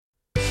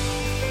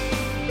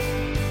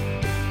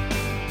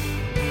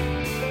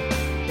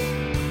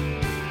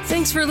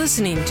Thanks for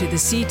listening to the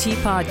CT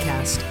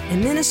Podcast, a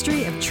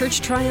ministry of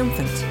Church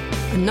Triumphant.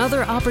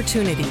 Another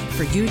opportunity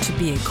for you to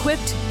be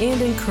equipped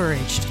and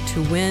encouraged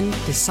to win,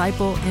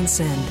 disciple, and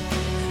send.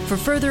 For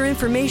further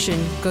information,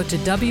 go to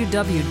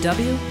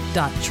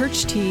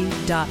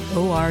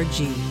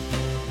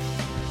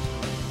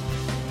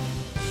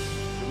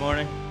www.churcht.org. Good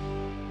morning.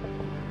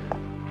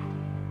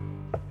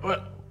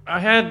 Well, I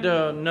had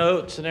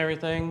notes and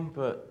everything,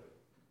 but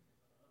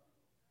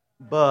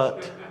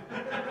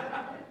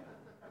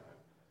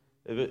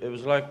it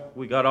was like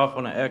we got off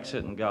on an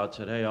exit and God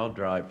said, hey, I'll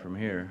drive from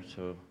here,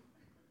 so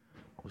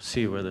we'll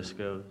see where this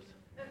goes.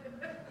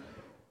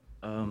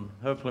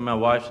 Hopefully my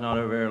wife's not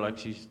over there like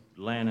she's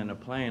landing a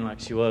plane like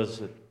she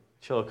was at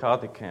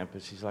Chillicothe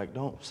campus. She's like,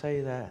 don't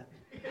say that.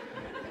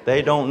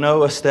 They don't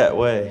know us that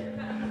way.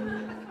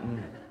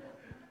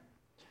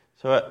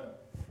 So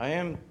I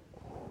am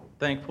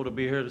thankful to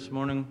be here this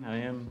morning. I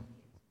am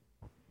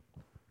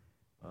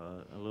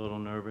a little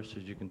nervous,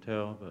 as you can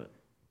tell, but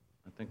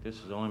I think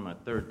this is only my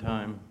third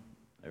time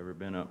ever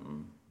been up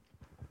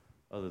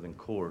other than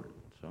court,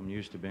 so I'm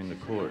used to being to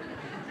court.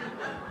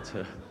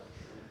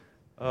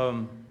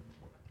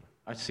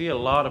 I see a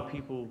lot of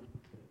people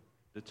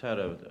that's had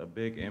a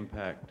big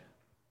impact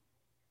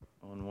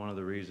on one of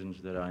the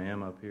reasons that I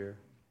am up here.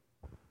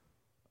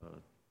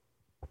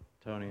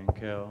 Tony and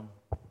Kel,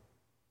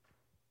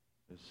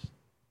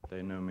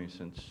 they know me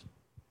since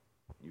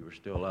you were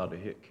still allowed to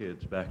hit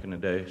kids back in the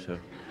day, so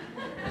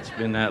it's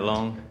been that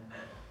long.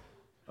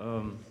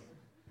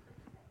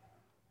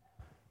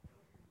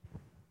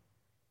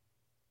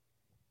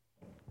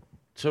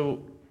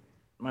 So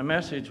my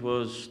message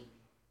was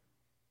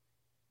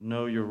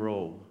know your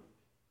role.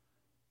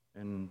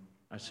 And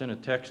I sent a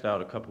text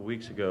out a couple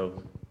weeks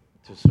ago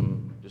to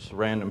some just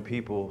random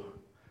people,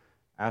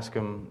 ask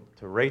them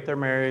to rate their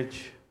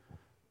marriage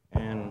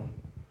and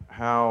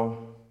how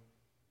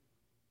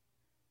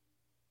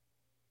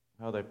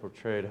they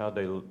portrayed, how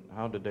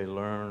did they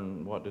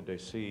learn, what did they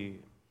see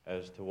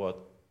as to what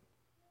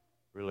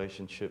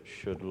relationships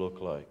should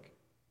look like.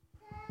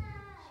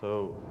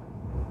 So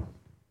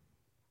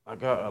I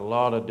got a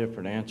lot of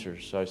different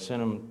answers. So I sent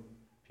them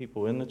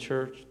people in the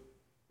church,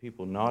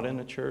 people not in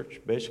the church.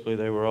 Basically,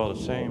 they were all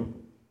the same,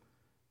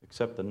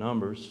 except the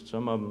numbers.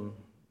 Some of them,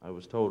 I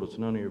was told, it's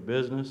none of your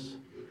business.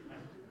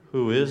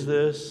 Who is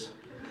this?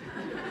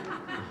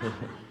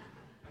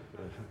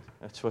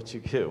 That's what you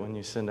get when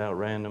you send out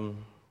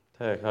random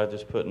text. I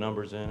just put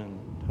numbers in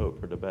and hope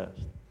for the best.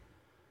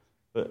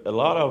 But a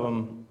lot of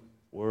them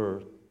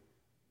were,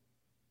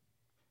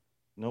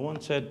 no one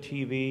said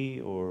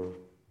TV or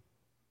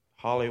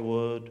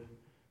Hollywood,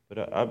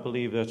 but I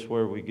believe that's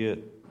where we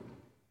get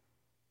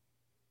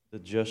the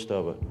gist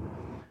of it.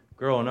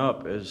 Growing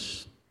up,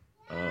 as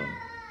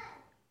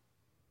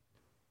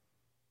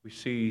we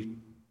see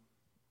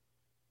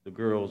the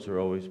girls are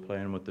always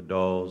playing with the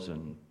dolls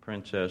and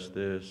princess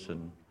this,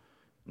 and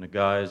the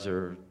guys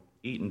are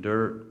eating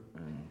dirt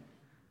and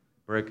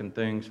breaking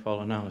things,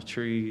 falling out of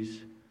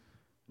trees.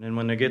 And then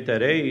when they get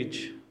that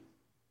age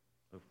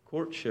of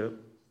courtship,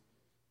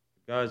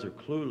 the guys are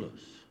clueless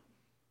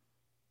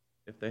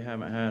if they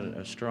haven't had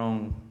a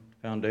strong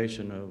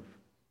foundation of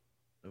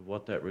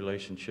what that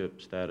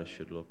relationship status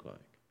should look like.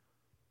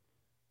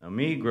 Now,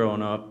 me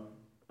growing up,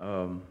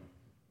 the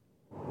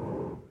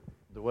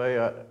way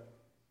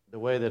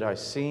that I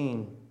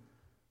seen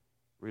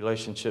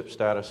relationship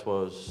status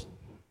was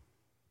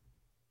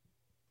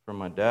from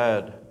my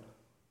dad,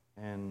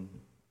 and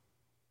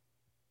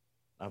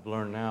I've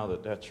learned now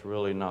that that's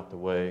really not the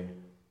way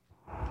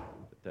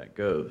that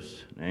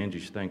goes. And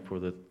Angie's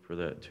thankful for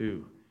that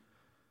too.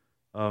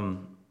 The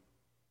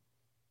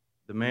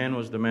man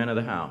was the man of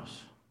the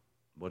house.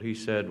 What he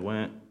said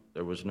went.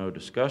 There was no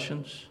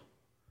discussions.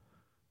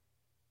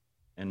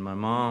 And my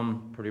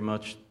mom pretty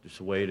much just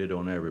waited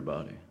on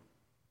everybody.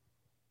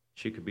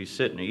 She could be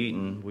sitting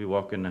eating. We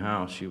walk in the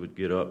house. She would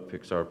get up,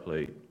 fix our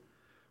plate.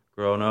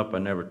 Growing up, I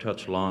never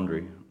touched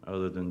laundry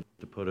other than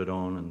to put it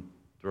on and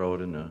throw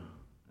it in the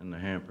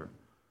hamper.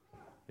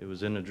 It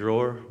was in the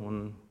drawer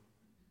when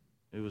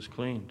it was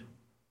cleaned.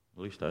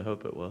 At least I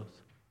hope it was.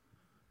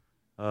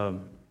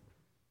 So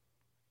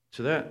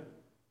that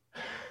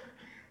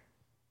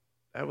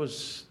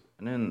was,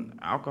 and then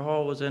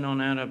alcohol was in on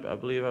that. I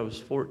believe I was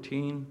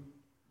 14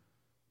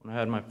 when I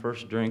had my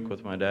first drink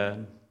with my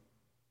dad.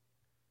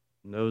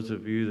 And those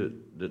of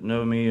you that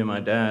know me and my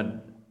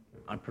dad,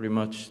 I pretty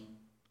much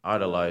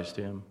idolized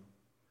him.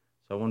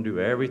 So I want to do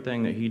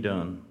everything that he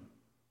done.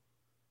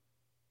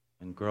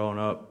 And growing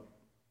up,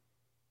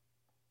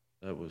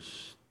 that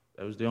was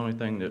the only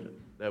thing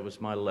that was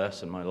my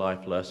lesson, my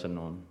life lesson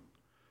on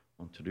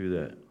to do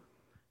that. And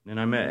then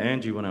I met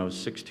Angie when I was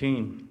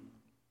 16.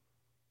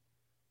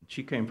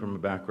 She came from a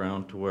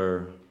background to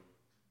where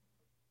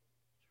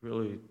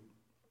really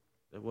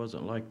it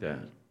wasn't like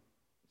that.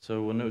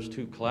 So when those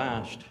two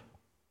clashed,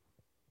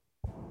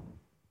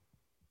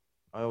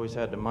 I always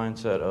had the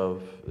mindset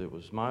of it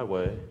was my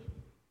way.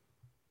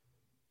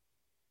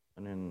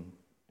 And then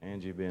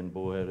Angie, being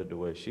bullheaded the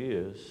way she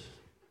is,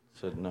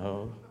 said,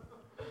 no,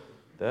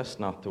 that's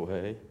not the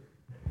way.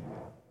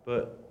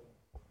 But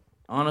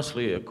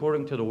honestly,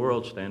 according to the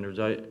world standards,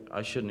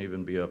 I shouldn't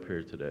even be up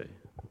here today.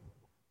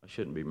 I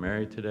shouldn't be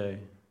married today.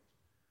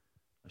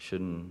 I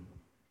shouldn't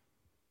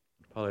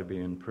probably be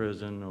in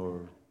prison,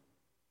 or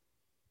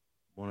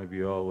one of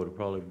you all would have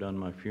probably done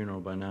my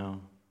funeral by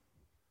now.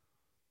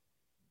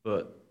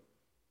 But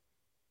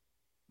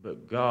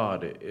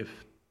God, if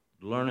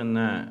learning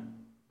that,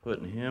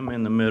 putting Him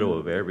in the middle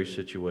of every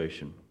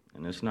situation,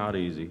 and it's not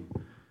easy.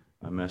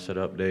 I mess it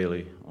up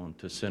daily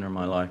to center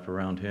my life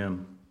around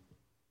Him.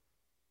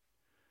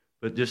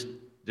 But just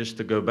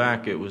to go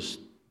back, it was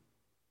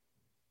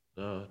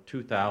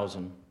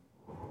 2000.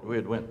 We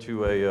had went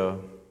to a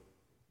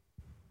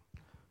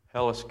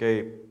Hell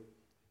Escape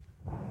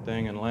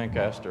thing in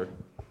Lancaster.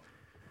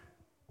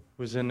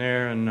 Was in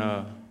there, and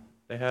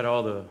they had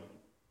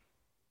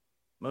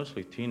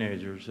mostly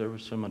teenagers. There were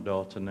some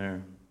adults in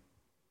there.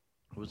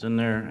 I was in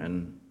there,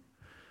 and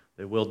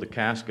they wheeled the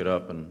casket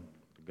up, and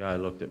the guy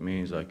looked at me.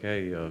 He's like,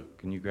 "Hey,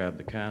 can you grab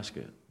the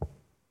casket?"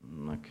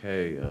 I'm like,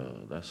 "Hey,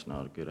 that's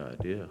not a good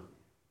idea."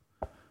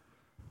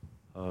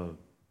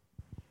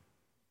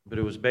 But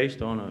it was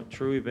based on a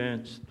true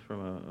event from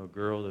a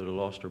girl that had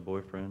lost her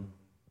boyfriend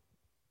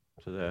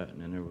to that,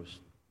 and then there was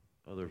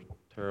other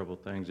terrible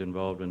things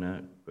involved in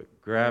that. But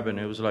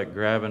it was like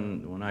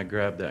grabbing, when I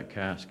grabbed that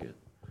casket,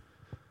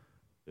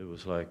 it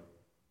was like,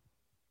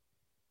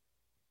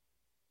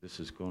 this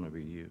is going to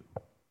be you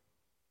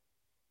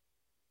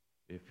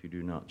if you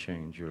do not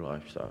change your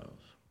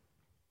lifestyles.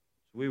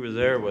 We were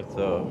there with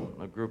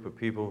a group of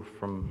people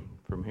from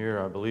here,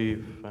 I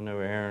believe. I know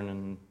Aaron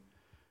and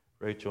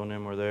Rachel and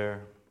them were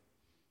there.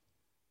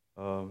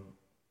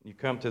 You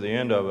come to the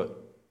end of it,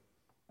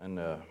 and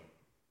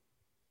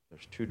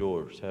there's two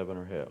doors, heaven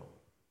or hell.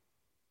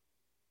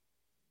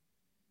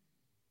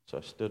 So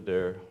I stood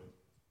there,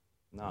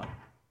 not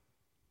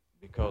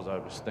because I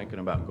was thinking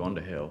about going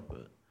to hell,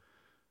 but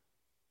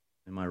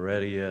am I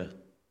ready yet?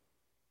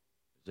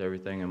 Is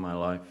everything in my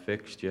life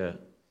fixed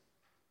yet?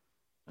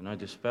 And I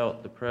just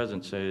felt the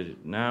presence say,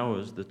 now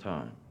is the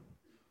time.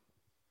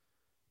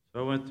 So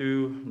I went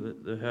through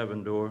the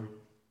heaven door,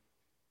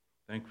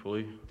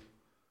 thankfully,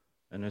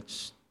 and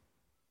that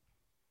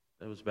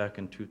was back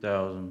in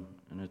 2000,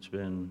 and it's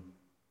been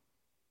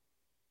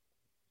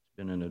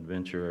an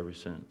adventure ever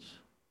since.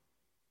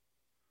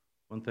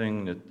 One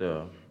thing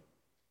that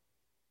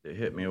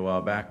hit me a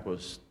while back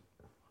was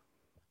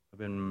I've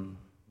been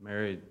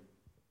married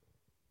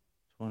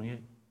 28,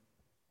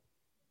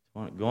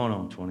 going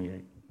on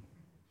 28.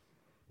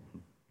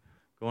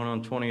 Going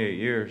on 28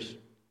 years,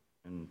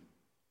 and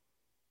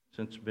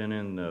since been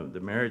in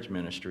the marriage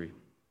ministry,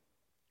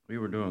 we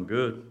were doing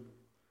good.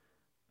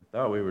 I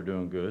thought we were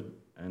doing good,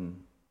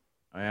 and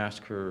I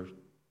asked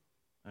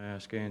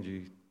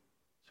Angie,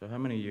 so how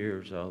many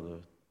years out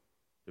of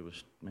it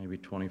was maybe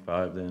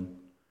 25 then,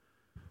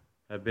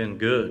 have been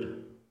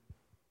good?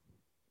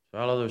 So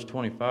out of those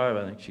 25,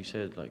 I think she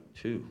said like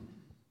 2.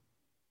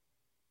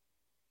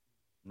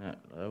 And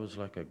that was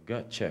like a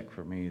gut check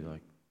for me,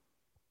 like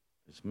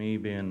it's me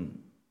being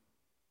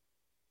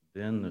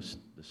then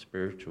the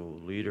spiritual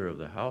leader of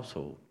the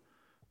household.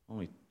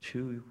 Only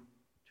 2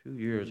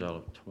 years out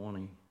of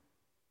 20,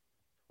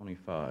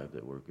 25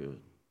 that were good.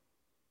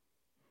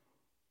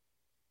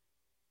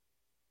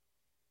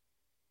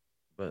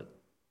 But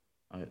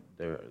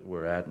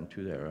we're adding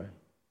to that, right?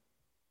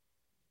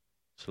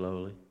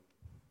 Slowly.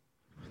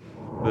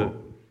 But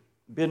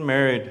being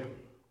married,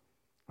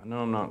 I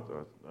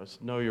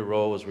know your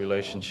role is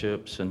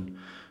relationships, and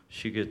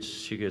she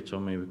gets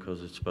on me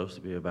because it's supposed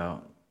to be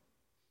about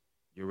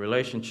your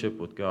relationship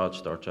with God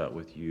starts out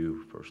with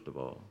you, first of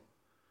all.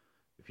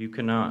 If you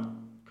cannot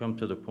come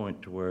to the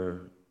point to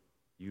where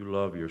you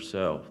love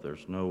yourself,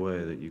 there's no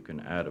way that you can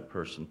add a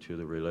person to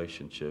the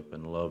relationship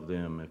and love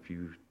them if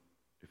you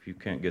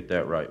can't get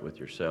that right with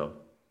yourself.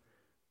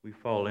 We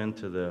fall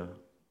into the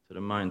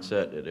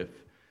mindset that if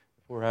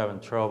we're having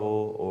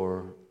trouble,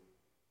 or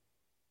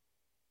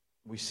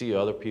we see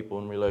other people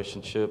in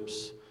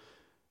relationships,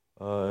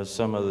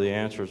 some of the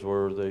answers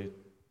were they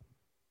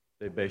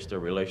based their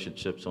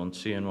relationships on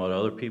seeing what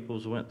other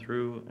people's went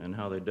through and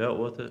how they dealt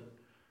with it,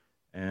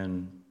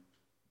 and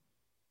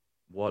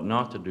what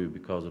not to do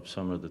because of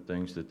some of the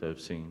things that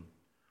they've seen.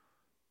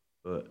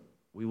 But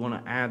we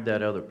want to add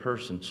that other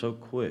person so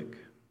quick.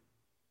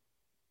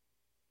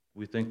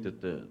 We think that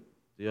the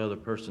other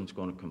person's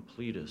going to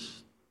complete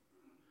us.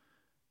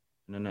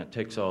 And then that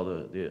takes all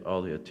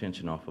the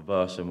attention off of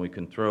us, and we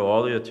can throw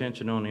all the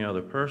attention on the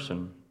other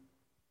person,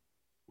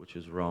 which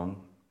is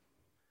wrong.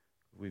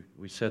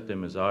 We set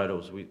them as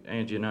idols.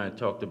 Angie and I had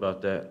talked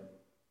about that,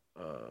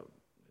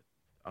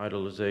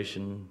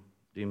 idolization,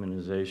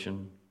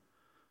 demonization.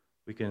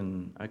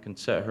 I can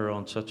set her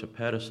on such a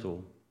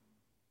pedestal,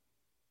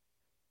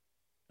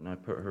 and I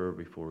put her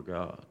before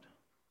God.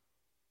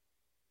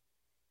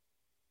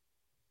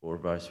 Or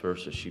vice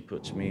versa, she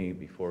puts me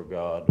before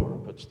God, or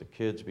puts the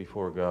kids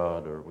before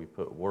God, or we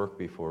put work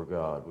before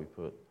God, we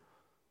put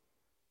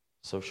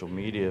social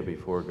media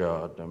before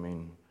God. I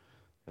mean,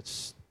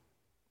 that's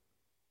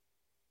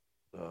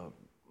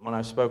when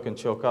I spoke in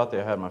Chillicothe,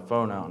 I had my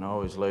phone out, and I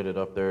always laid it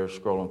up there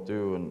scrolling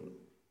through, and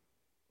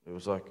it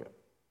was like,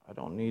 I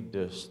don't need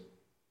this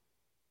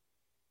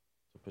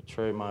to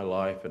portray my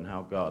life and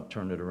how God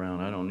turned it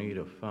around. I don't need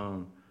a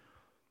phone.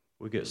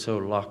 We get so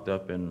locked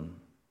up in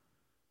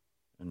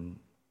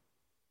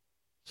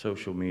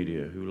social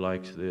media. Who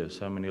likes this?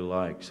 How many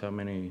likes? How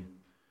many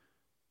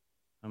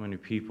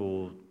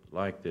people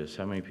like this?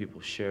 How many people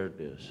shared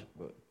this?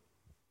 But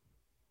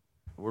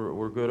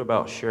we're good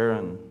about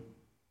sharing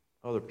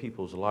other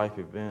people's life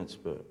events,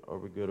 but are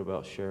we good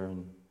about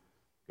sharing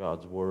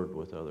God's word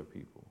with other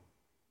people?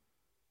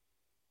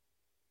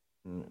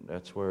 And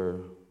that's where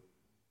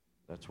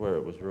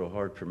it was real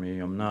hard for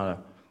me. I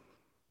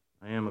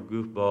am a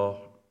goofball.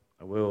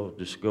 I will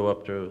just go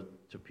up to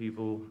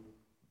people,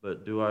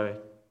 but do I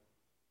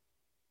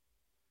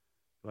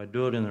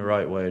do it in the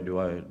right way? Do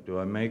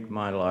I make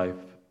my life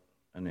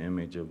an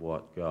image of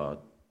what God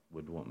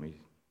would want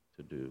me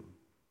to do?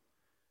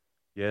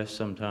 Yes,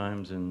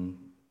 sometimes, and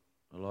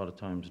a lot of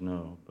times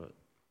no, but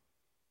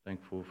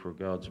thankful for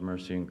God's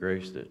mercy and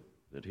grace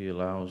that He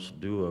allows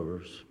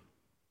do-overs.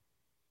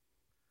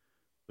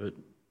 But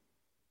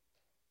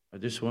I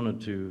just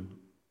wanted to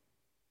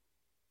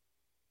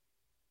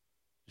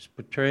just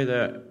portray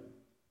that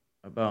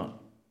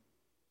about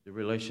the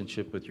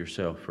relationship with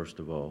yourself, first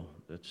of all.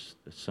 That's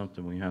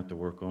something we have to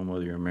work on,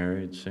 whether you're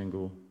married,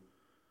 single,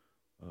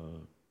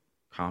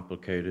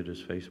 complicated,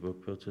 as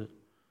Facebook puts it.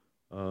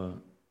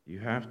 You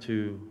have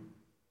to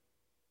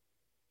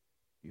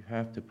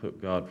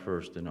put God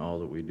first in all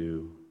that we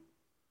do,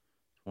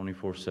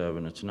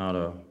 24/7. It's not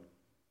a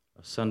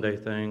Sunday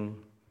thing.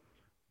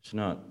 It's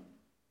not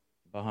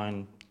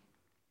behind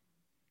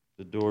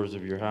the doors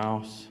of your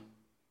house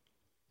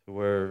to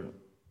where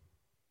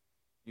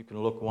you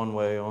can look one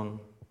way on.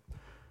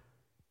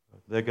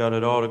 They got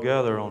it all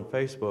together on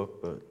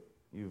Facebook, but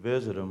you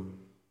visit them,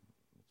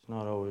 it's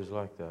not always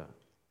like that.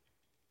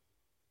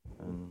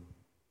 And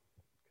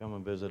come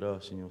and visit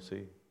us and you'll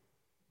see.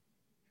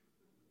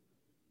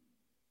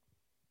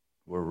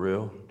 We're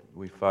real.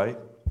 We fight.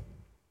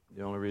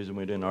 The only reason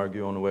we didn't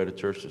argue on the way to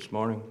church this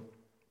morning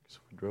is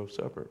we drove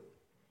separate.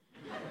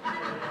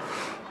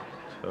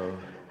 So,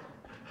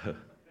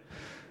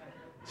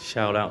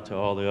 shout out to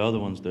all the other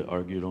ones that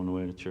argued on the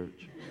way to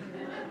church.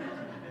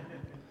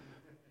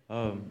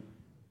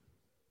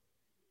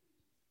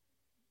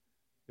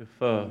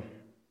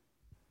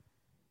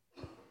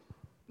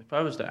 If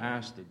I was to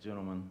ask the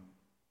gentleman,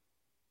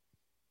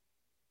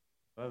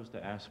 if I was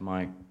to ask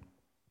Mike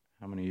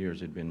how many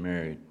years he'd been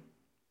married,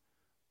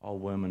 all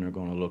women are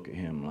going to look at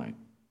him like,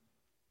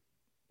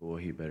 boy,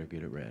 he better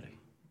get it ready,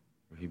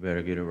 or he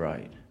better get it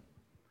right.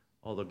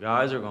 All the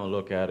guys are going to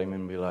look at him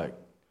and be like,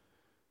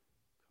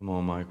 come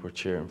on, Mike, we're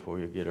cheering for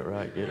you, get it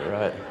right, get it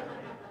right.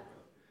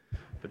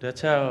 But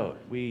that's how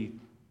we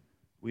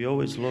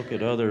always look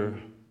at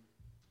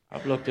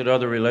I've looked at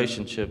other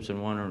relationships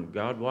and wondering,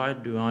 God, why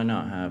do I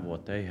not have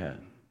what they have?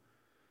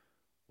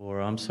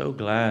 Or I'm so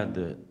glad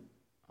that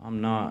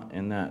I'm not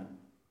in that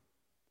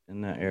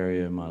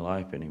area of my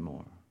life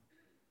anymore.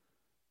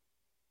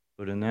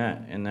 But in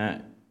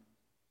that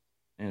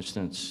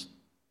instance,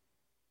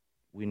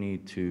 we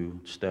need to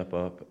step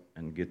up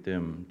and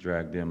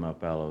drag them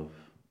up out of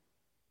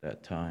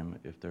that time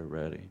if they're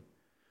ready.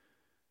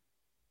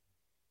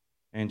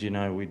 Angie and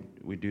I,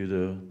 we do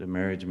the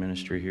marriage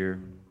ministry here.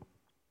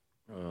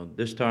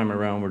 This time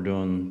around, we're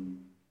doing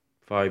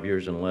 5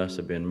 years and less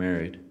of being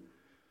married.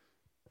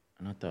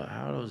 And I thought,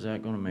 how is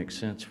that going to make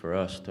sense for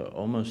us to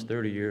almost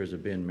 30 years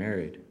of being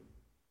married?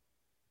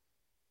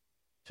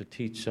 To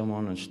teach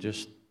someone that's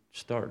just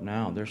starting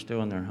out, they're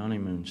still in their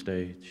honeymoon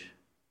stage.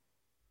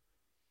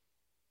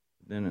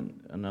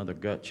 Then another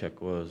gut check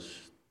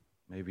was,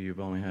 maybe you've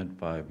only had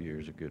 5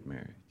 years of good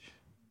marriage.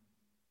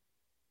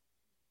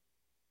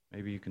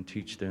 Maybe you can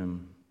teach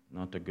them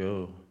not to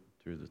go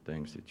through the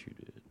things that you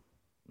did,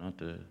 not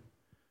to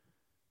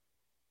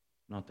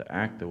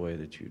act the way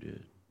that you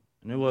did.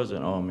 And it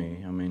wasn't all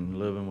me. I mean,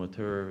 living with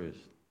her is,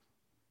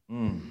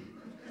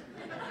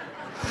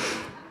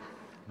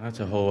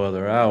 that's a whole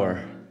other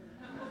hour.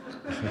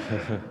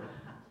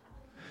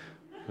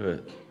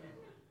 But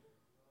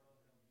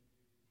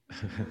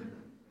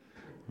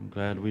I'm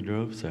glad we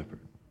drove separate.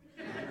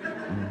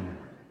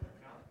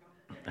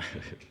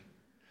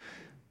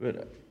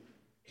 But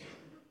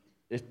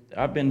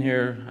I've been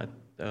here,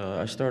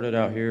 I started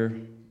out here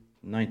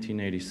in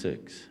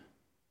 1986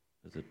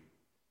 as a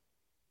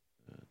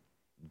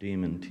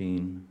demon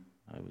teen,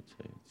 I would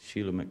say.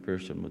 Sheila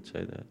McPherson would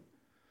say that.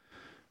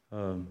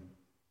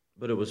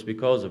 But it was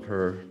because of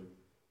her,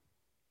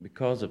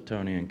 because of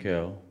Tony and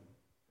Kel.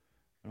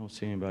 I don't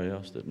see anybody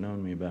else that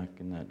known me back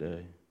in that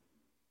day.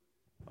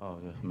 Oh,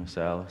 yeah, Miss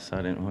Alice, I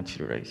didn't want you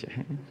to raise your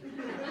hand.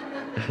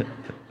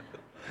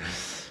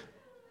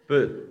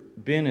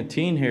 But being a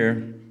teen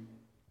here,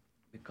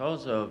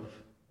 because of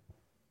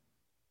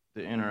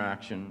the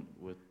interaction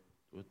with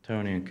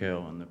Tony and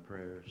Kel and the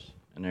prayers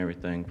and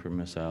everything for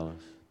Miss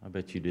Alice, I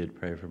bet you did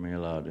pray for me a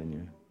lot, didn't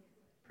you?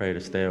 Pray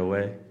to stay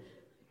away.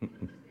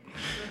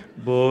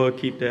 Boy,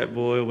 keep that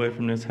boy away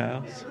from this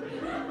house.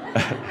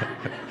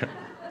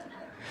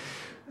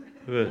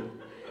 But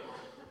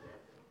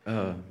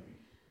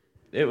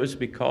it was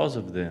because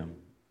of them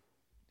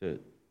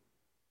that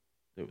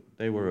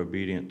they were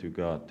obedient to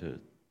God to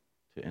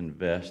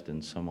invest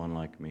in someone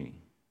like me.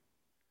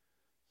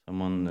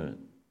 Someone that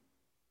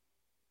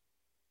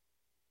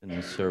in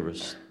the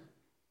service,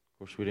 of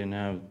course, we didn't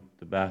have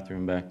the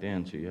bathroom back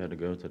then, so you had to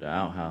go to the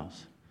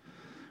outhouse.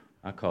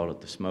 I called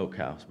it the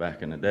smokehouse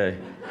back in the day.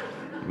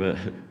 But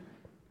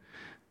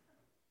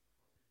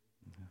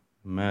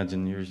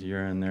imagine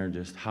you're in there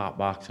just hot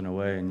boxing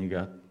away, and you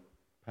got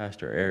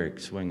Pastor Eric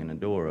swinging the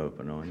door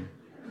open on you.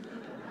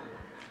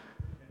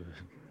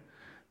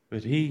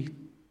 But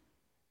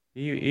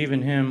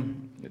even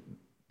him,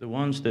 the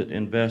ones that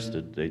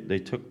invested, they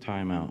took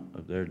time out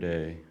of their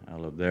day,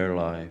 out of their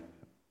life,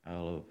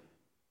 out of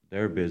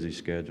their busy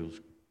schedules,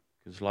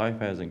 because life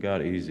hasn't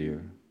got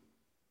easier.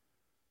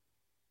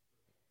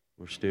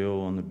 We're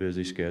still on the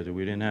busy schedule.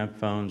 We didn't have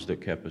phones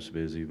that kept us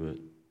busy, but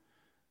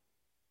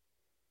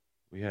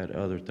we had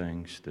other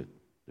things that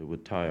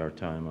would tie our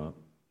time up.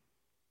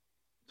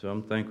 So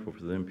I'm thankful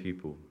for them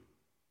people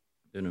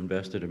that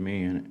invested in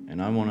me,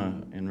 and I want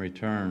to, in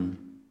return,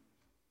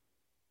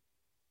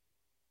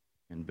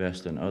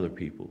 invest in other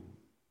people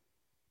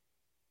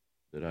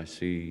that I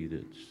see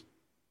that's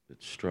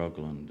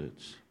struggling,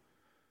 that's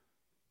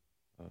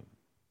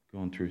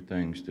going through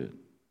things that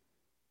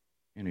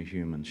any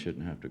human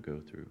shouldn't have to go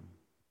through.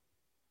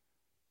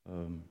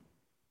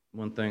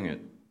 One thing that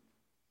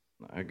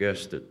I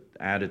guess that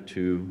added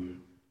to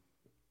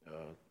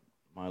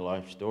my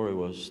life story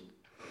was,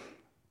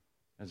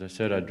 as I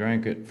said, I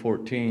drank at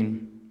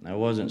 14. I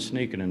wasn't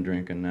sneaking and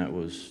drinking. That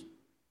was,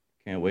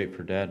 can't wait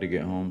for Dad to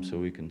get home so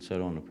we can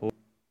sit on the porch.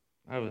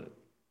 I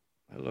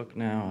look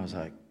now, I was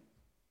like,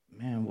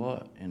 man,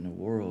 what in the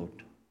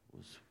world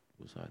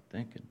was I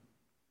thinking?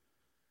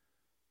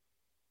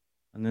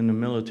 And then the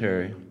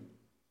military,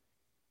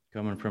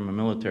 coming from a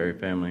military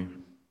family,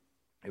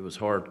 it was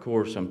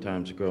hardcore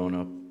sometimes growing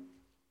up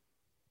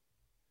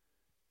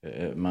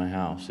at my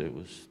house. It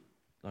was,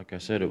 like I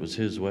said, it was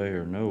his way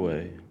or no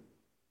way.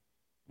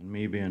 And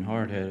me being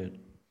hard-headed,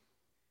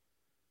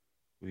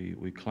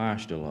 we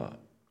clashed a lot.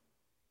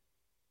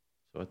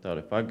 So I thought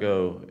if I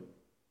go,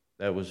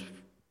 that was,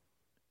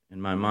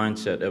 in my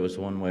mindset, that was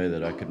one way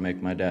that I could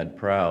make my dad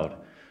proud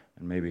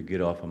and maybe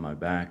get off of my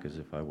back as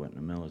if I went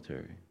in the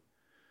military.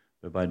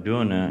 But by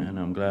doing that, and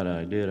I'm glad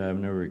I did, I have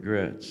no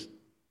regrets.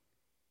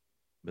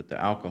 But the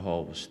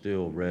alcohol was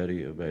still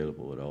ready,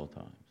 available at all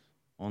times.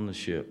 On the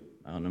ship,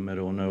 out in the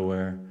middle of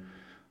nowhere,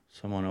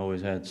 someone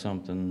always had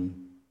something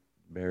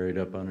buried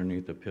up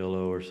underneath a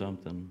pillow or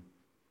something.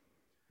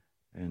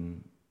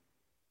 And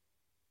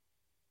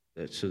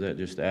so that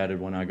just added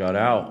when I got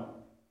out.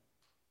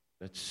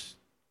 That's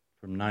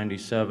from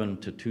 97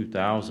 to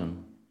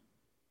 2000.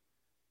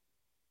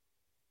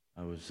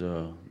 I was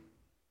a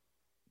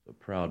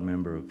proud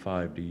member of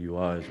 5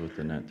 DUIs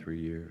within that 3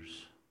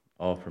 years,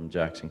 all from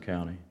Jackson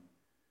County.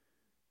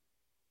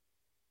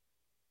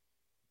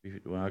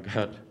 When I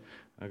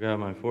got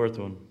my fourth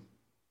one,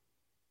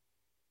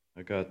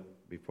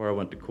 before I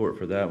went to court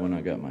for that one,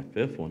 I got my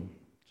fifth one.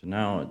 So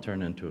now it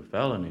turned into a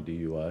felony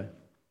DUI.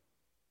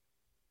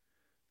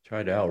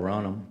 Tried to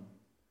outrun them.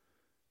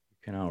 You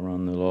can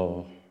outrun the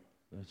law,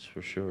 that's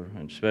for sure,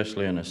 and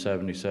especially in a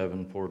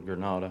 77 Ford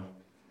Granada.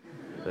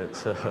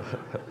 That's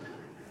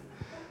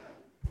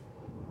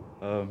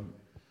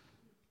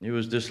it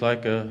was just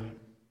like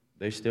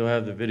they still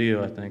have the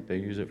video, I think. They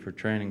use it for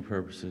training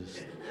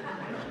purposes.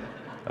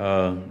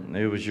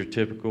 It was your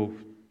typical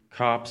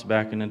cops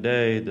back in the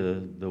day,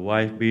 the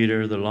wife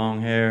beater, the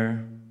long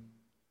hair.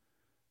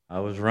 I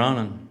was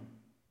running,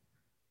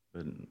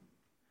 but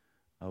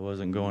I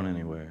wasn't going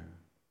anywhere.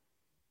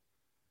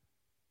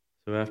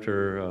 So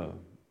after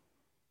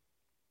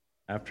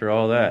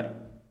all that,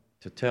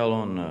 to tell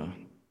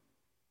on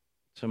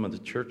some of the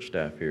church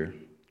staff here,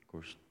 of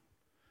course,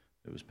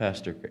 it was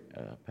Pastor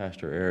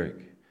Eric.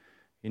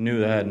 He knew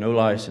that I had no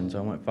license.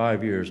 I went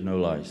 5 years, no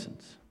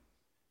license.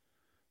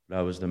 But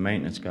I was the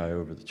maintenance guy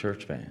over the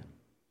church van.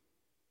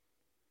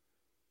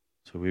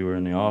 So we were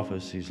in the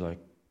office. He's like,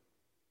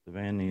 the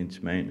van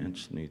needs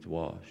maintenance, needs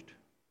washed.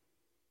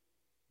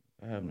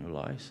 I have no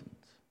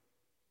license.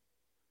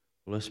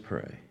 Well, let's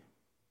pray.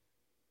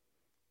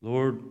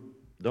 Lord,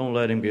 don't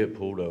let him get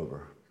pulled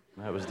over.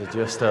 That was the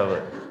gist of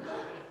it.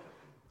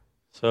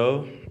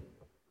 So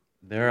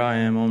there I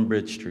am on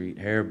Bridge Street,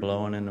 hair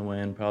blowing in the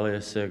wind, probably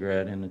a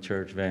cigarette in the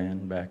church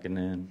van back and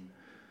then.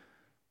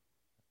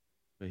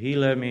 But he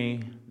let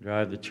me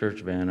drive the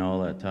church van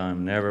all that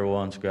time, never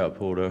once got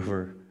pulled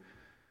over.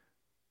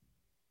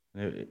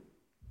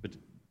 But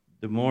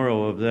the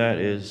moral of that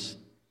is,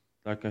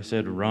 like I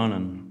said,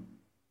 running.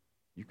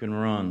 You can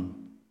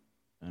run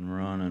and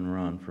run and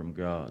run from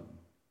God,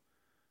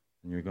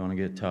 and you're going to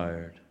get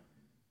tired.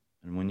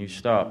 And when you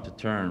stop to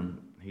turn,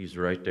 he's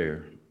right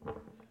there.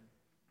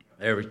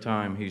 Every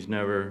time, he's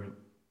never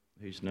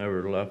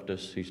left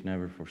us. He's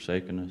never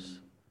forsaken us.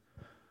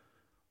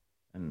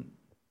 And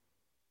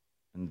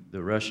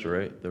the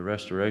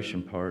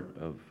restoration part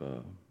of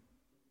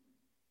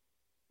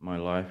my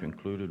life,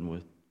 included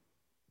with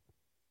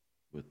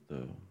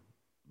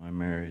my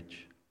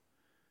marriage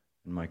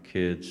and my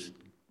kids.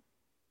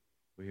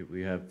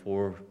 We have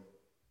 4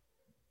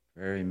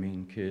 very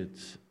mean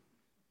kids.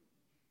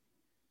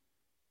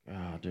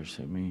 God, they're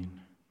so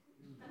mean.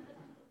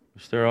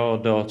 But they're all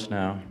adults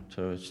now,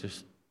 so it's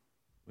just,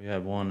 we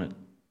have one that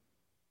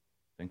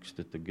thinks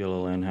that the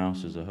Gilliland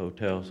house is a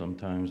hotel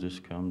sometimes,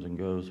 just comes and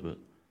goes, but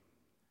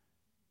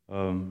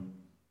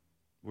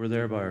we're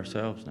there by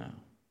ourselves now.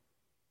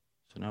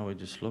 So now we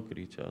just look at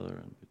each other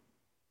and,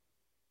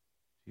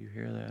 do you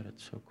hear that?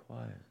 It's so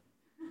quiet.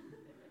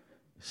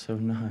 It's so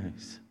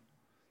nice.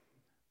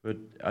 But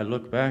I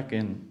look back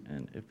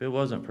and if it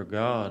wasn't for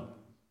God,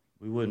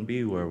 we wouldn't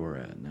be where we're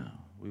at now.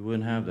 We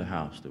wouldn't have the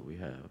house that we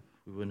have.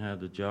 We wouldn't have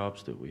the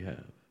jobs that we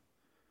have.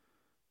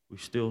 We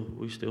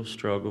still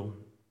struggle.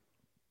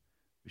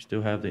 We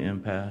still have the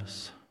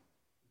impasse,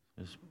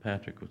 as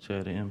Patrick would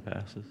say, the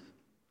impasses.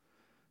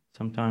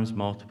 Sometimes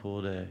multiple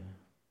a day.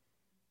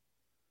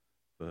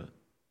 But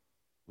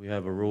we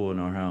have a rule in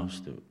our house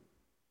that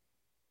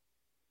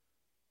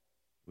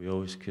we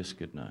always kiss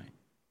goodnight.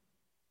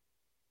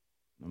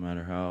 No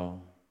matter how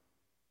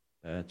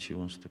bad she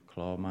wants to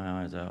claw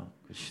my eyes out.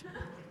 Because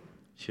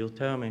she'll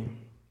tell me.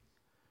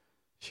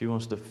 She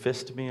wants to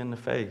fist me in the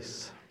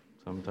face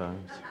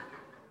sometimes.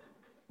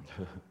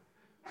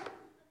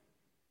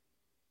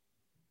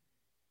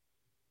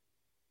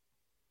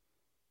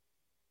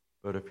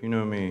 But if you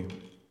know me,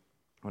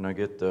 when I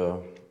get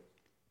that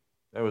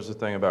was the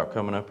thing about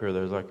coming up here.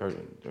 There's like, are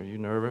you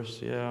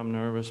nervous? Yeah, I'm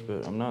nervous,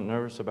 but I'm not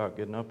nervous about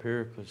getting up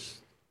here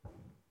because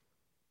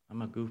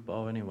I'm a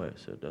goofball anyway,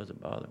 so it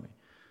doesn't bother me.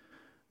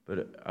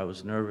 But I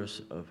was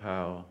nervous of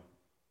how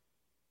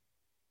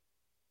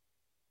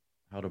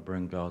to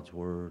bring God's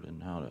word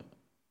and how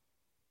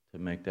to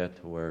make that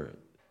to where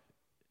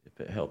if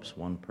it helps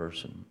one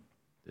person,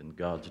 then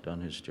God's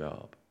done his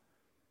job.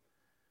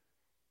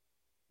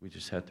 We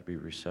just have to be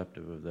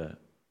receptive of that.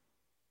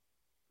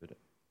 But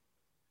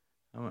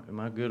am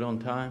I good on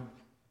time?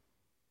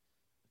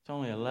 It's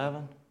only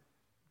 11.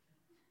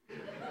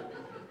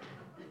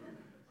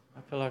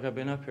 I feel like I've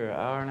been up here an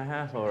hour and a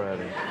half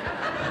already.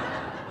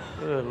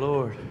 Good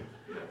Lord.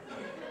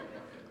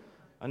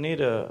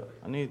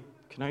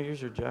 Can I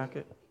use your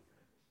jacket,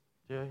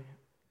 Jay?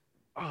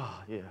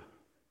 Oh, yeah.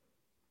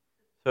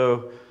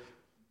 So,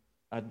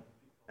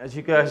 as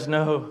you guys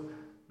know,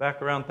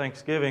 back around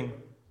Thanksgiving,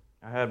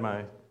 I had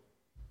my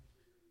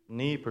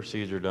knee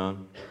procedure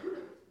done.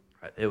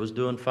 It was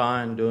doing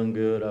fine, doing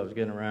good. I was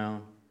getting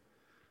around.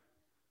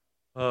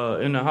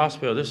 In the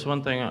hospital, this is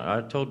one thing,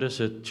 I told this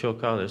at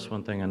Chillicothe, this is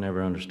one thing I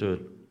never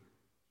understood.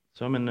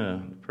 So I'm in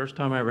the first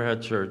time I ever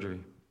had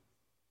surgery.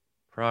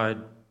 Pride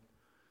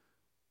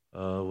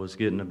was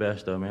getting the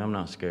best of me. I'm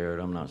not scared.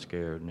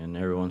 And then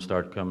everyone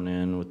started coming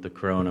in with the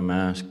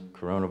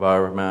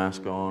coronavirus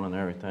mask on and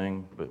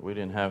everything, but we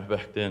didn't have it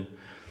back then.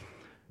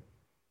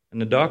 And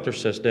the doctor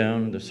sits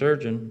down, the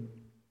surgeon.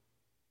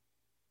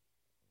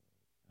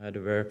 I had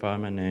to verify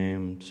my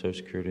name, social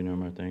security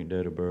number, I think,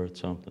 date of birth,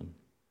 something.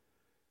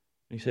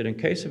 He said, in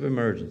case of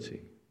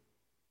emergency,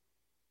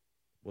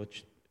 do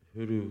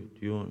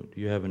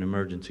you have an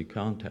emergency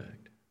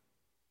contact?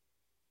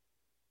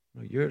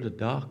 Well, you're the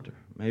doctor.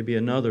 Maybe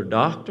another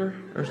doctor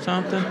or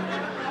something?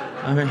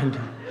 I mean,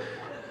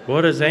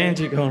 what is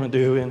Angie going to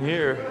do in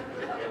here?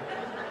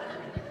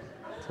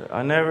 So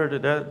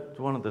that's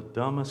one of the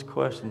dumbest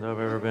questions I've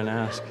ever been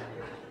asked.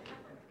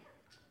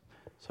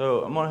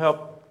 So I'm going to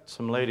help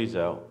some ladies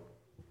out,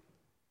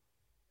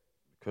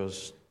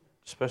 because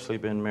especially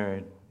being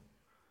married.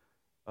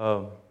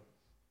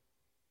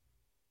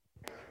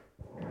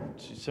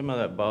 See, some of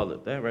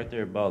that right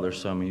there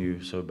bothers some of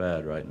you so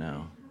bad right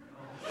now.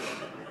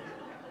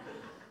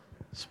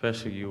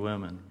 Especially you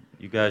women.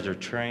 You guys are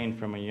trained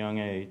from a young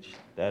age.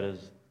 That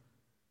is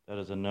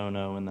a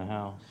no-no in the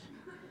house.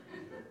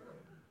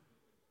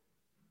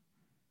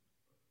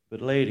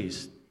 But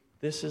ladies,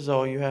 this is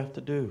all you have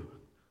to do.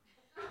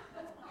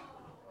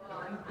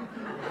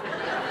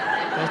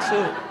 That's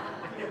it.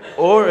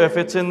 Or if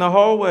it's in the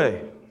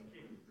hallway,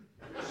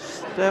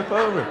 step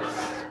over.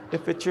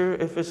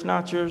 If it's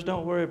not yours,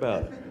 don't worry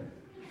about it.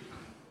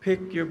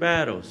 Pick your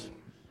battles.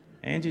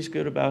 Angie's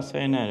good about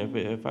saying that.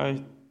 If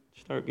I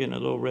start getting a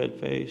little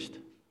red-faced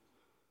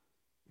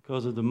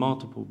because of the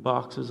multiple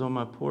boxes on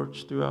my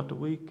porch throughout the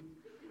week,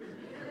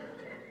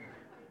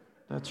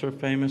 that's her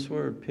famous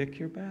word, pick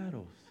your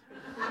battles.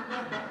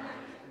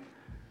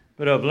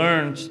 But I've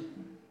learned,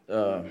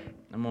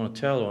 I'm going to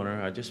tell on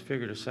her, I just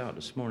figured this out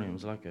this morning. It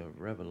was like a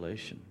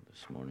revelation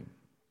this morning.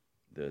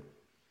 That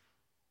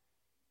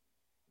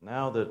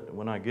now that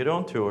when I get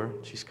on to her,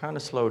 she's kind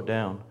of slowed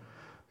down,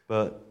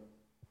 but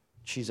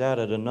she's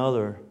added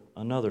another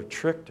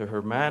trick to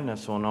her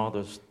madness on all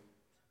this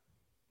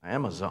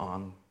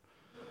Amazon.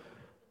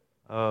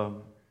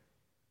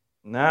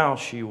 Now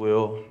she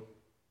will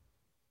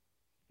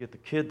get the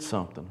kids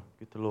something,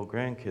 get the little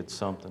grandkids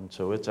something,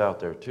 so it's out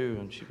there too.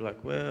 And she'd be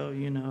like, well,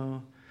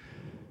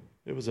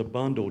 it was a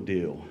bundle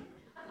deal.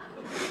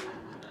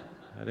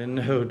 I didn't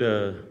know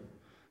the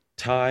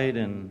Tide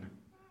and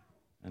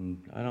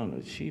And I don't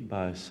know, she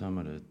buys some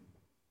of the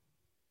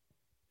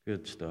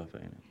good stuff,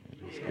 ain't it? It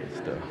is good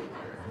stuff.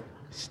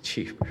 It's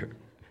cheaper.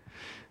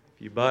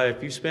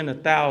 If you spend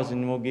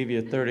 $1,000, we'll give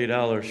you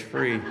 $30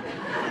 free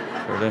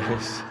for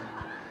this.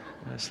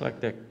 That's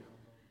like that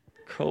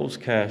Kohl's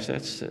Cash.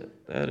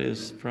 That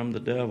is from the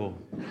devil.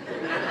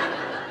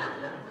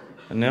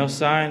 And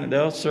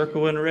they'll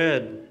circle in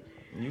red.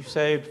 You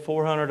saved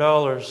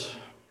 $400.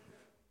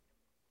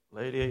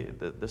 Lady,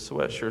 the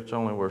sweatshirt's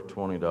only worth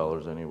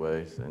 $20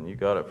 anyways, and you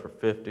got it for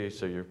 $50,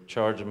 so you're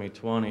charging me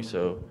 $20,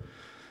 so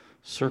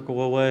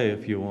circle away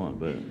if you want,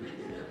 but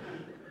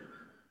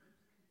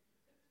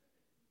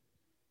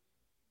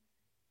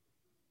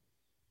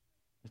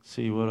let's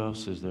see what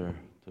else is there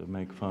to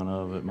make fun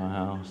of at my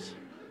house.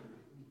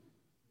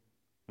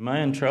 Am I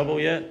in trouble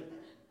yet?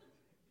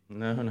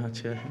 No,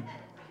 not yet.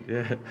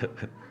 Yeah.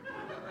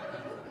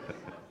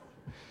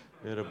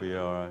 It'll be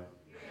all right.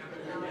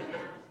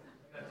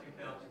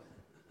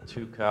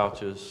 2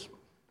 couches.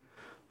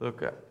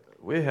 Look,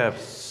 we have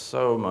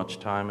so much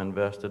time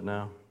invested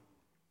now.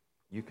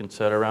 You can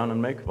sit around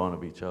and make fun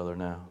of each other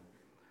now.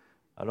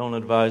 I don't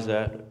advise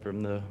that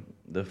from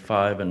the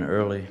 5 and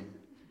early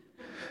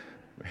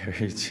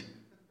marriage.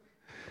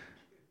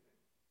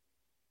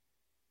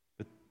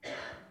 But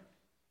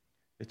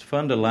it's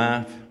fun to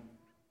laugh.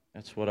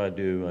 That's what I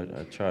do.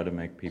 I try to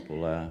make people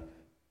laugh.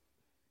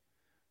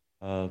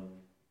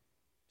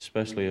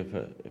 Especially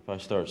if I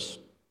start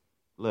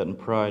letting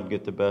pride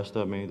get the best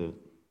of me, that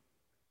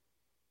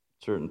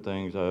certain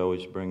things I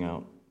always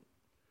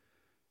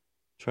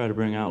try to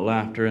bring out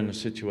laughter in the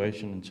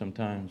situation, and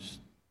sometimes,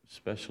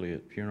 especially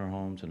at funeral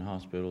homes and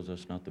hospitals,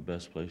 that's not the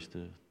best place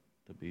to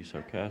be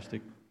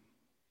sarcastic.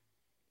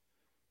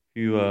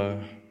 If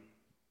you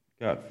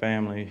got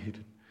family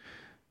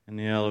in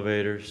the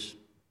elevators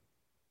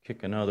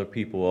kicking other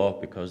people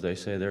off because they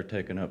say they're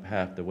taking up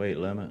half the weight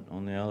limit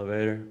on the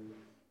elevator,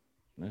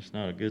 that's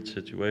not a good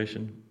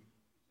situation.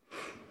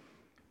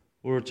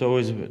 Or it's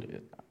always,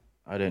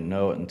 I didn't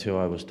know it until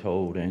I was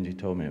told. Angie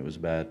told me it was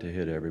bad to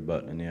hit every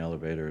button in the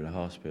elevator at a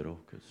hospital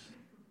because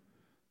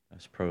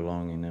that's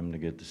prolonging them to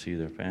get to see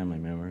their family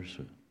members.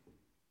 So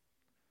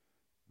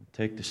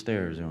take the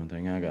stairs, the only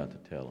thing I got to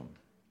tell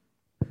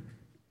them.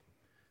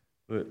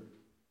 But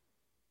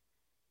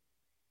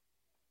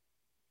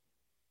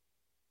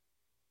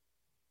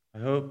I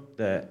hope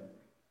that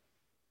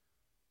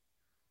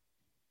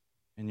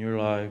in your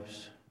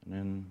lives, and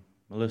then,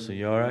 Melissa,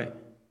 you all right?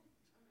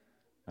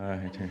 All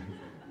right.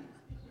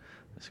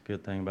 That's a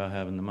good thing about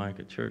having the mic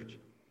at church.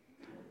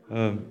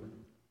 I'll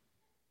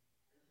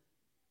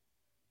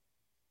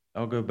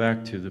go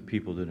back to the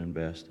people that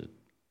invested.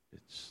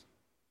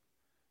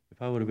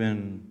 If I would have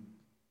been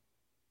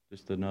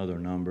just another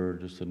number,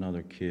 just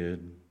another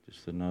kid,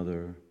 just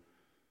another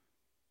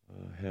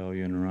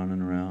hellion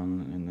running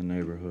around in the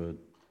neighborhood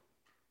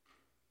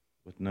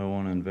with no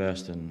one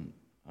investing,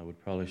 I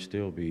would probably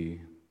still be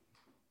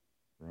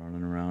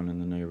running around in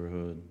the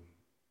neighborhood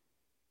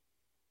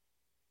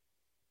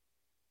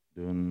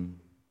doing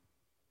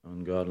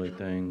ungodly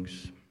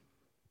things.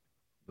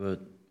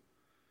 But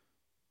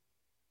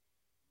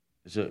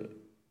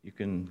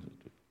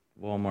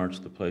Walmart's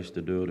the place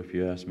to do it if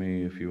you ask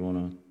me, if you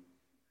want to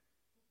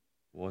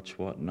watch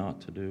what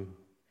not to do,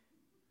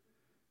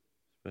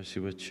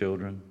 especially with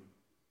children.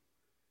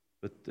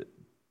 But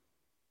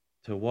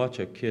to watch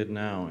a kid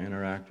now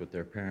interact with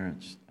their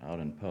parents out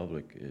in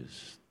public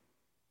is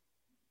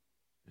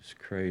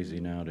crazy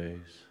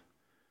nowadays.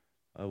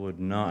 I would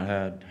not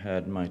have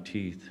had my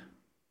teeth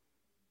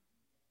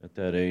at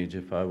that age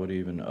if I would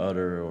even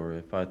utter, or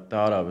if I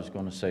thought I was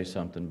going to say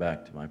something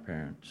back to my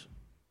parents.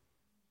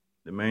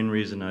 The main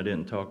reason I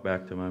didn't talk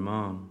back to my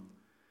mom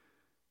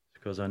is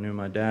because I knew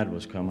my dad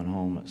was coming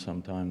home at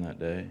some time that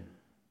day,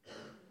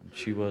 and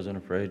she wasn't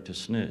afraid to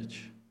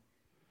snitch.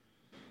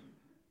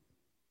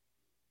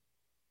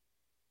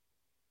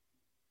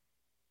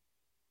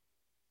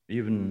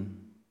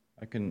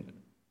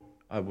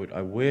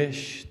 I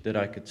wish that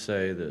I could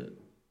say that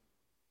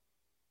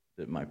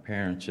my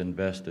parents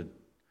invested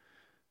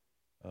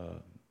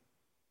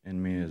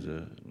in me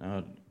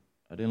now,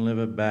 I didn't live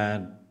a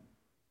bad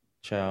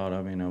child.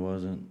 I mean,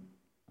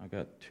 I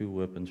got 2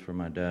 whippings from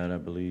my dad, I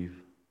believe.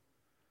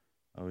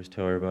 I always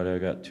tell everybody I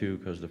got 2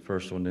 because the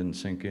first one didn't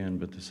sink in,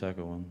 but the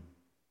second one,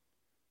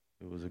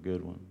 it was a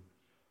good one.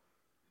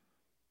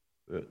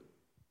 But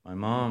my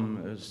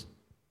mom has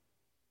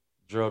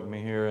drugged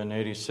me here in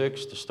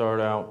 '86 to start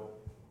out.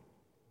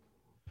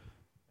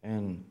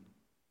 And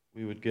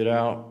we would get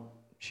out,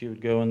 she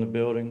would go in the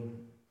building,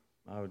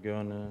 I would go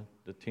in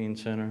the teen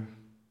center.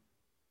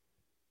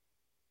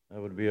 That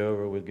would be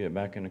over, we'd get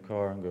back in the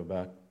car and go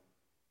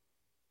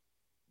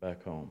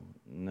back home.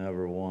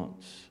 Never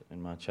once in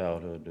my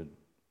childhood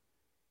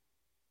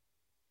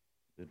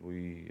did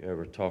we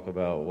ever talk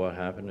about what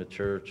happened at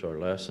church or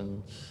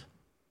lessons.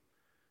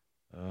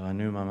 I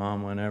knew my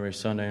mom went every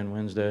Sunday and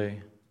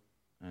Wednesday,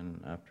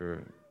 and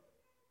after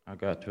I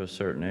got to a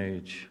certain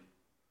age,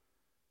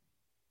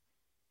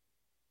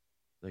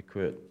 they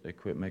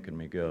quit making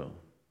me go.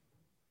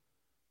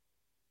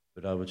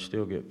 But I would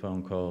still get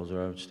phone calls,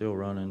 or I would still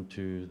run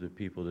into the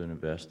people that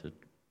invested.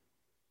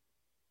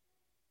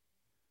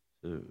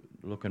 So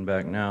looking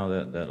back now,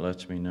 that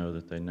lets me know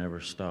that they never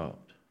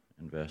stopped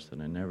investing.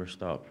 They never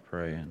stopped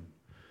praying.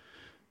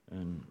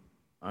 And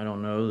I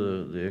don't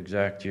know the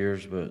exact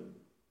years, but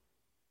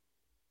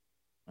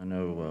I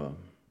know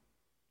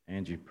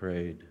Angie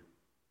prayed.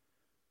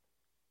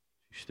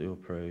 She still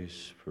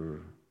prays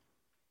for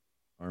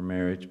our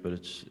marriage, but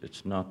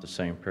it's not the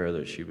same prayer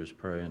that she was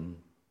praying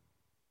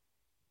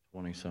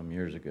 20-some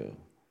years ago.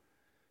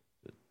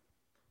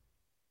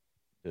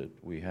 That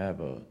we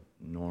have a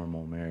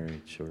normal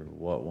marriage, or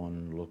what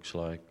one looks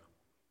like.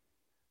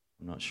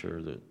 I'm not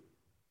sure that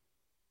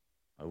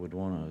I would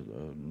want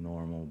a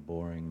normal,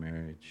 boring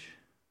marriage.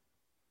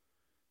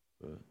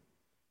 But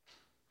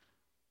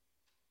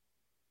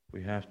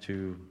we have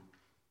to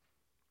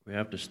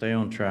stay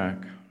on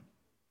track,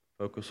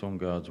 focus on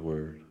God's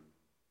Word,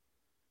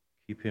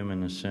 keep Him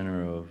in the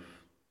center of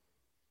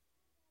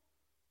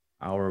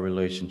our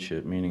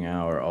relationship, meaning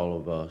all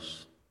of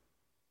us.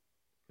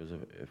 Because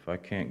if I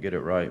can't get it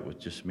right with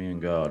just me and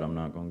God, I'm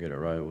not going to get it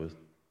right with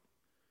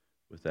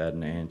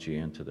adding Angie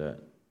into that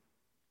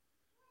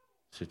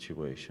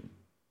situation.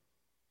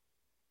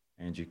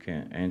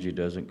 Angie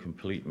doesn't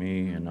complete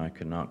me, and I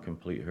cannot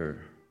complete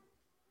her.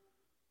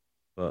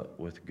 But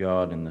with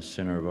God in the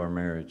center of our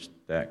marriage,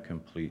 that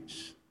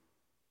completes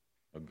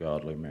a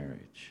godly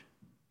marriage.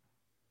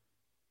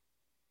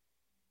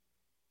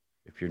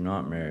 If you're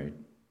not married,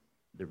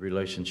 the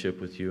relationship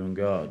with you and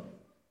God,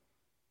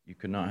 you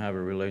cannot have a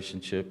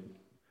relationship,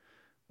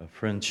 a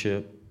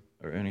friendship,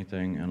 or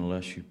anything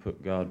unless you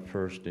put God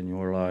first in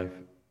your life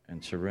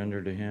and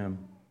surrender to Him.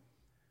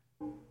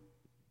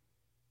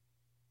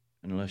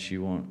 Unless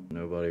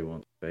nobody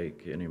wants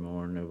fake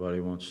anymore. Nobody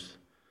wants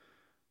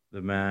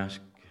the mask,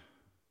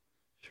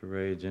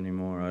 charades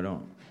anymore. I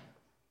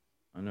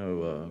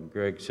know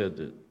Greg said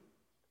that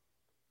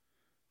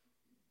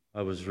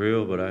I was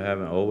real, but I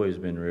haven't always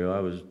been real. I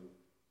was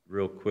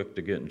real quick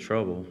to get in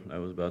trouble. That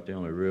was about the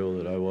only real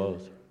that I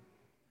was.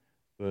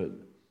 But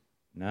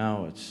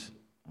now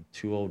I'm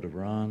too old to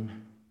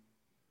run.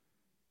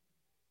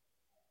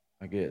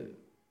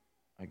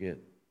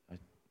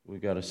 We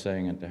got a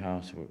saying at the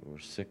house, we're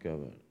sick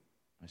of it.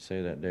 I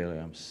say that daily,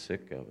 I'm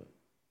sick of it.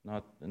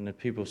 And the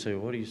people say,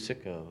 what are you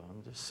sick of?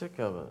 I'm just sick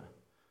of it. I'm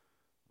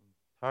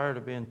tired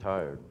of being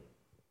tired.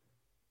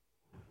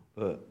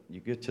 But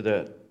you get to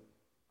that,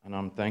 and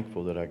I'm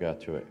thankful that I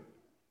got to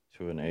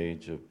an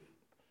age of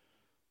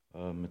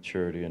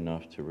maturity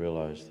enough to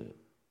realize that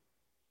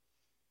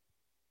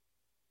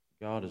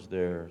God is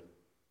there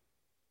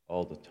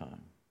all the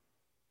time.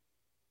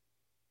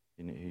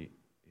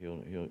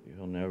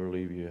 He'll never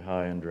leave you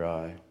high and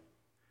dry.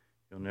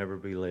 He'll never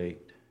be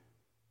late.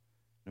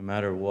 No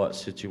matter what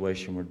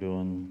situation we're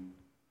doing,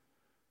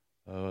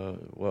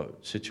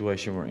 what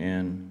situation we're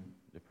in,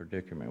 the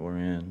predicament we're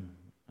in.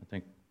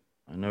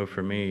 I know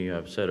for me,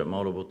 I've said it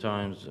multiple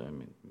times. I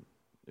mean,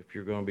 if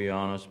you're going to be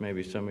honest,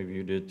 maybe some of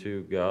you did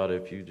too. God,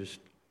 if you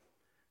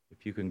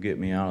can get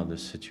me out of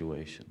this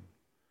situation.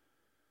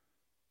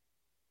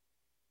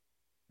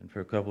 And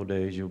for a couple of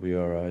days, you'll be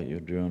all right. You're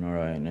doing all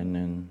right. And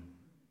then,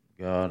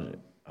 God,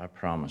 I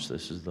promise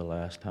this is the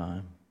last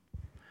time.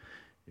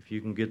 If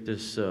you can get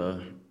this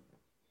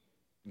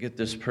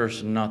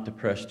person not to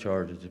press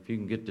charges, if you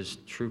can get this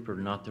trooper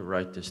not to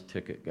write this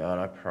ticket, God,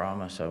 I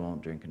promise I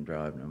won't drink and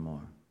drive no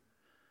more.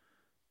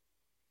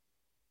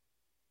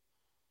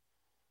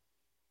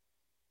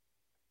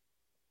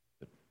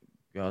 But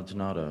God's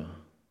not a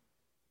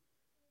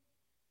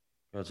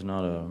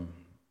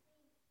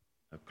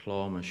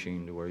claw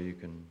machine to where you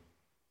can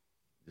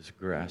just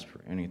grasp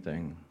for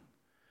anything.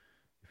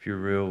 If you're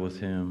real with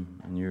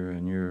Him and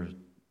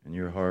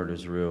your heart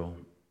is real,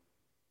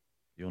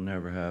 you'll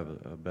never have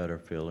a better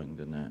feeling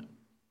than that.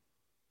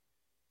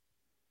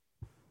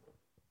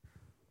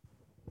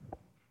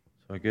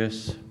 So I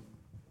guess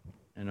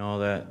in all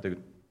that, the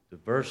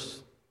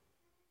verse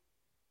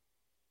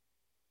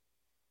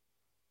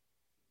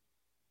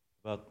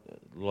about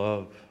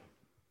love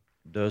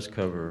does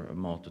cover a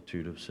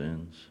multitude of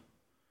sins.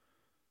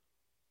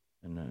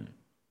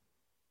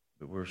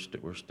 But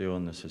we're still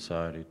in the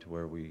society to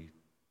where we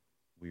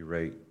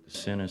rate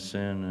sin is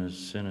sin is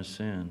sin is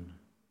sin.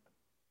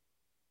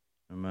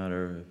 No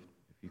matter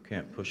if you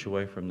can't push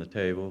away from the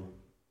table,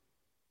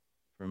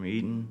 from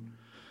eating,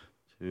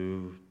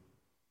 to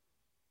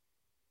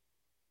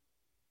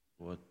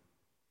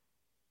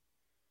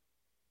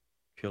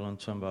killing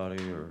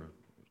somebody or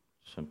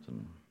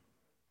something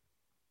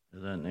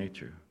of that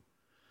nature.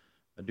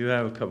 I do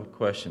have a couple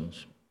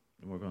questions,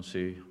 and we're going to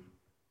see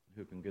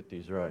who can get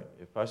these right.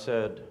 If I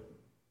said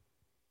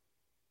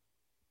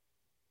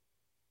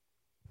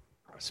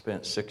I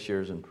spent 6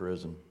 years in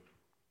prison,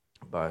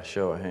 by a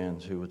show of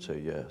hands, who would say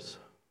yes?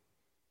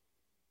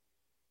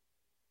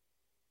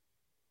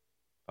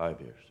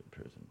 5 years in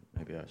prison.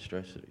 Maybe I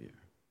stretched it a year.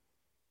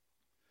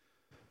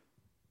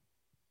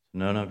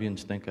 None of you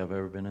think I've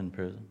ever been in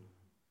prison?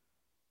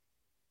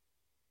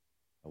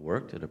 I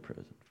worked at a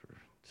prison for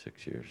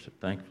 6 years, so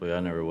thankfully I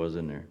never was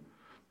in there.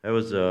 that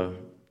was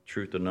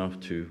truth enough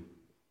to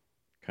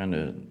kind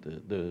of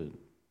the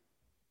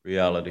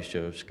reality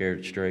show,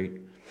 Scared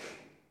Straight.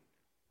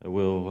 That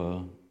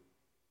will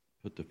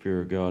put the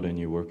fear of God in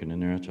you working in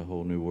there. It's a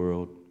whole new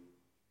world.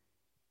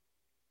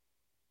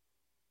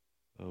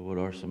 What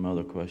are some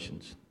other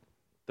questions?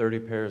 30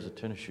 pairs of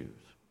tennis shoes.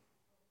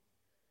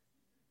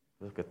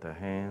 Look at the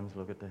hands,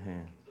 look at the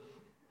hands.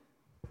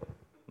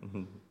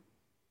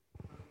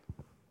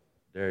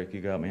 Derek,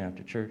 you got me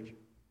after church?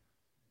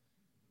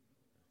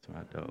 That's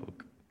my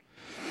dog.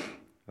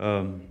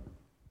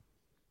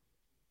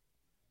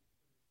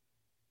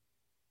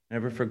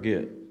 Never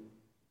forget.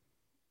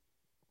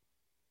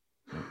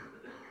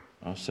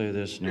 I'll say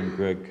this, and then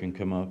Greg can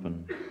come up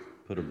and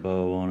put a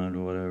bow on it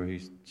or whatever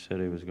he said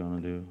he was going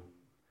to do.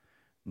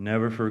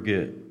 Never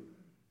forget,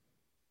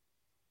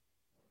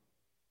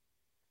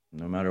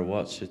 no matter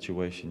what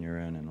situation you're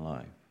in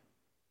life,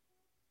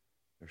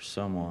 there's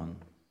someone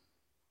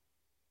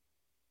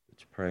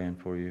that's praying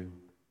for you.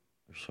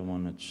 There's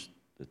someone that's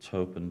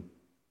hoping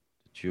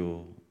that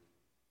you'll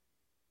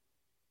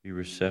be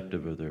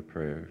receptive of their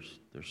prayers.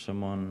 There's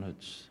someone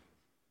that's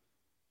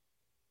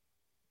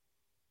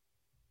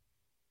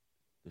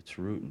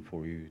rooting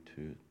for you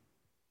to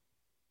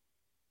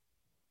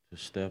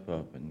step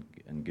up and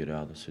get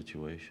out of the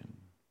situation.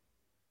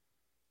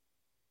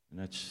 And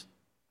that's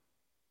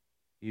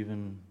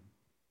even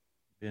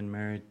been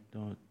married,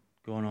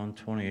 going on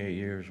 28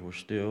 years, we're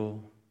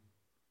still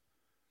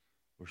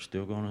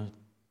going to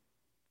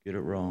get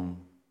it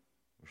wrong.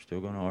 We're still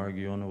going to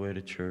argue on the way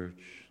to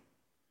church.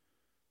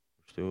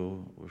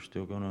 We're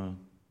still going to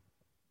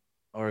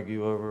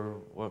argue over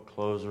what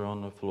clothes are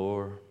on the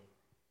floor,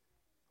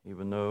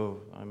 even though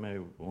I may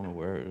want to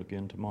wear it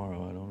again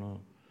tomorrow. I don't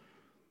know.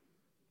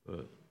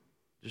 But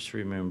just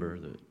remember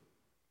that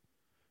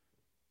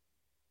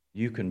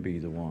you can be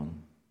the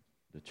one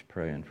that's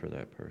praying for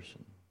that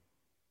person.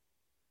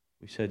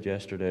 We said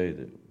yesterday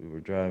that we were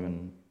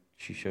driving,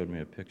 she showed me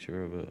a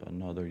picture of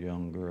another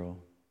young girl,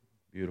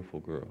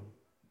 beautiful girl,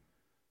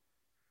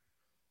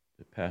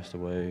 that passed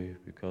away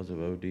because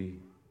of OD.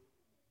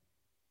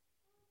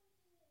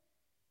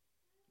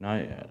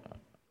 And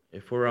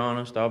if we're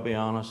honest, I'll be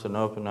honest and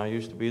open, I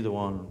used to be the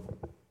one.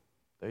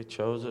 They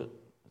chose it.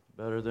 It's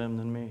better them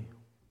than me.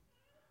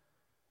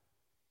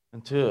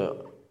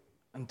 Until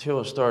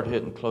it started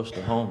hitting close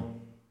to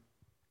home.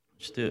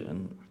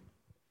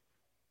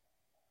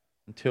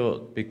 Until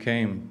it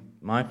became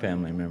my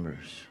family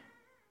members,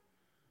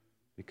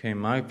 became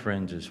my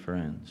friends'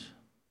 friends.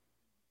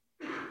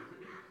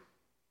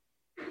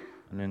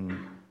 And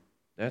then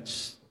I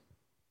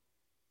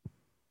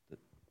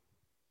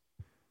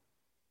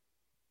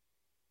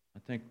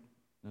think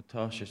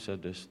Natasha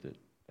said this,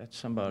 that's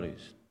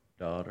somebody's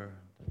daughter,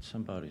 that's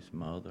somebody's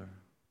mother,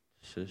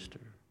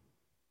 sister.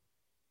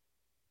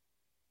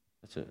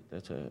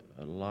 That's a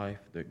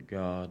life that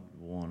God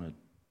wanted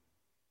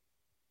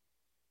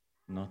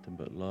nothing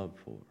but love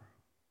for.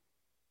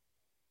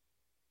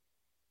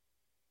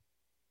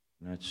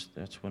 And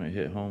that's when it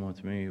hit home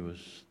with me,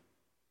 was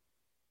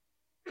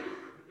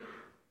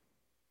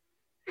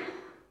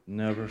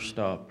never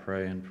stop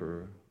praying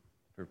for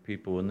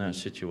people in that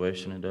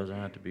situation. It doesn't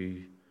have to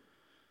be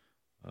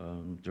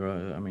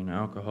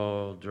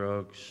alcohol,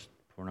 drugs,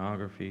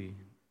 pornography.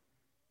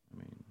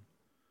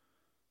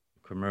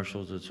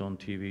 Commercials that's on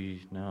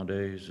TV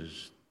nowadays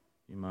is,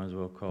 you might as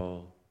well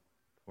call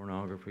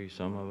pornography,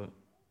 some of it.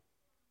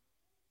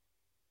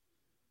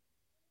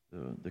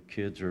 The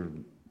kids are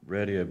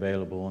ready,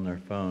 available on their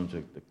phones.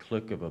 At the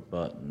click of a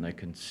button, they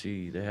can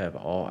see, they have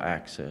all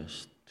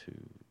access to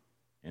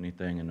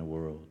anything in the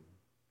world.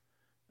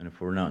 And if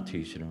we're not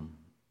teaching them,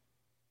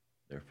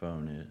 their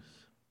phone is.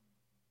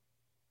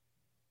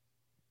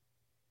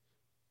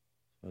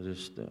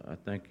 I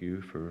thank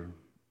you for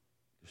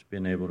just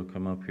being able to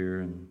come up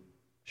here and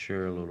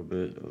share a little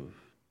bit of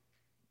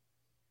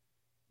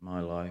my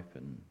life,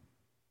 and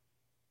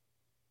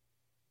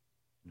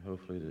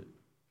hopefully that,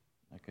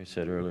 like I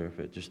said earlier, if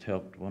it just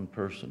helped one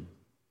person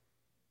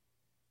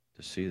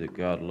to see that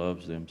God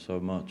loves them so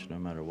much, no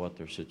matter what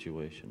their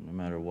situation, no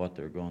matter what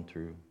they're going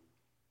through,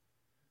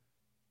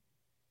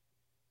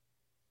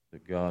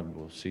 that God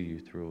will see you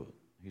through it.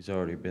 He's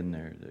already been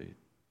there.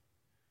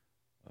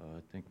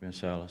 I think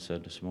Miss Alice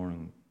said this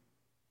morning,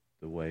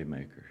 the way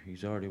maker.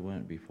 He's already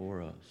went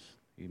before us.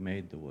 He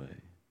made the way.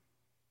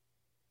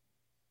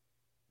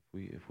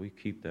 If we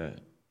keep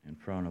that in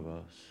front of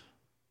us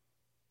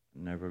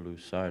and never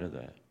lose sight of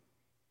that,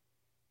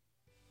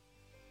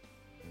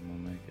 then we'll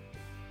make it.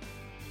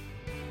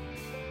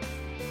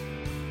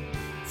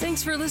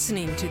 Thanks for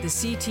listening to the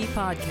CT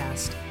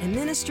Podcast, a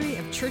ministry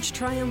of Church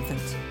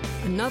Triumphant.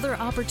 Another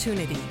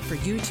opportunity for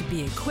you to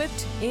be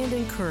equipped and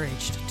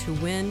encouraged to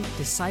win,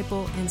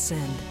 disciple, and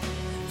send.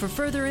 For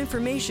further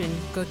information,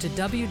 go to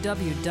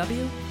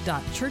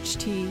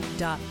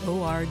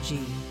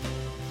www.churcht.org.